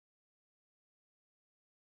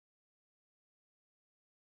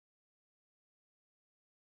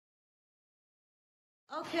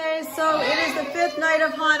Okay, so it is the 5th night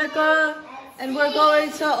of Hanukkah, and we're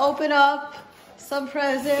going to open up some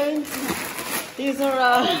presents. These are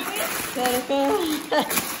Hanukkah.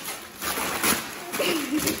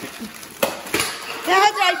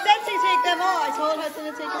 Dad, I said to take them all. I told Hudson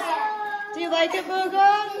to take them. Do you like it,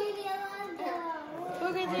 Booga?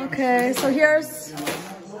 Okay, so here's...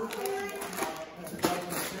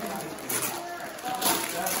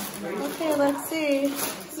 Okay, let's see.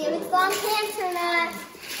 See if it's long pants or not.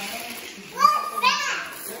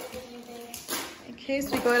 In case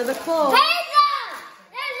we go to the cold. Hands up!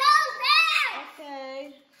 They're long pants!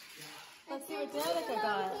 Okay. Let's see what Danica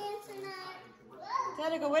got.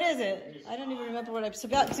 Danica, what is it? I don't even remember what to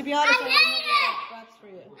be honest, I don't know what wraps for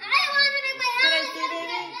you. I wanted to put Can I see,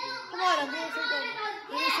 baby? Come on, I'm going to take them.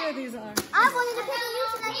 Let me see what these are. I wanted to pick you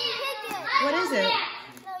so I can pick it. What is it?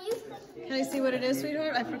 No, you Can I see what it is,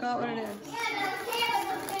 sweetheart? I forgot what it is.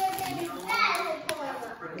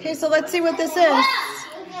 Okay, so let's see what this is.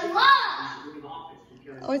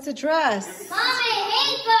 Oh, it's a dress.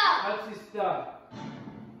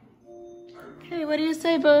 Okay, what do you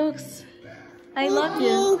say, Books? I love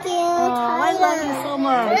you. Thank you. Oh, I love you so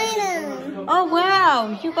much. Oh,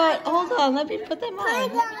 wow. You got, hold on, let me put them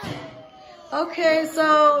on. Okay,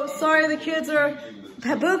 so sorry the kids are,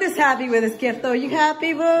 Booga's happy with his gift though. You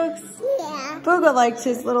happy, Boogs? Yeah. Booga likes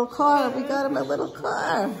his little car. We got him a little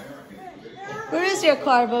car. Where is your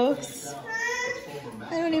car, Boogs?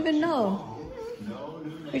 I don't even know.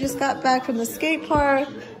 We just got back from the skate park.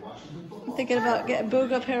 I'm thinking about getting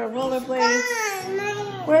Booga a pair of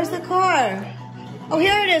rollerblades. Where's the car? Oh,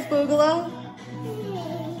 here it is, Boogala.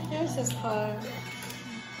 Here's his car.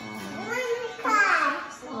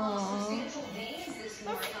 Aww.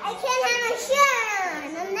 I can't have a shirt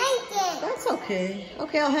on. I'm naked. That's okay.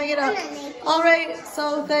 Okay, I'll hang it up. All right,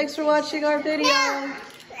 so thanks for watching our video.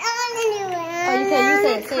 Oh, you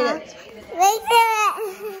say it. Say it.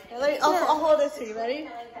 I'll hold this to you. Ready?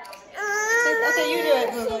 Okay, you do it,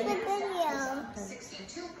 Booga.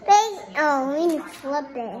 Oh, we need to flip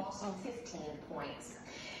it.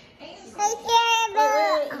 Hey,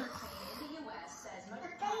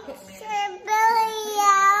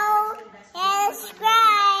 Billy.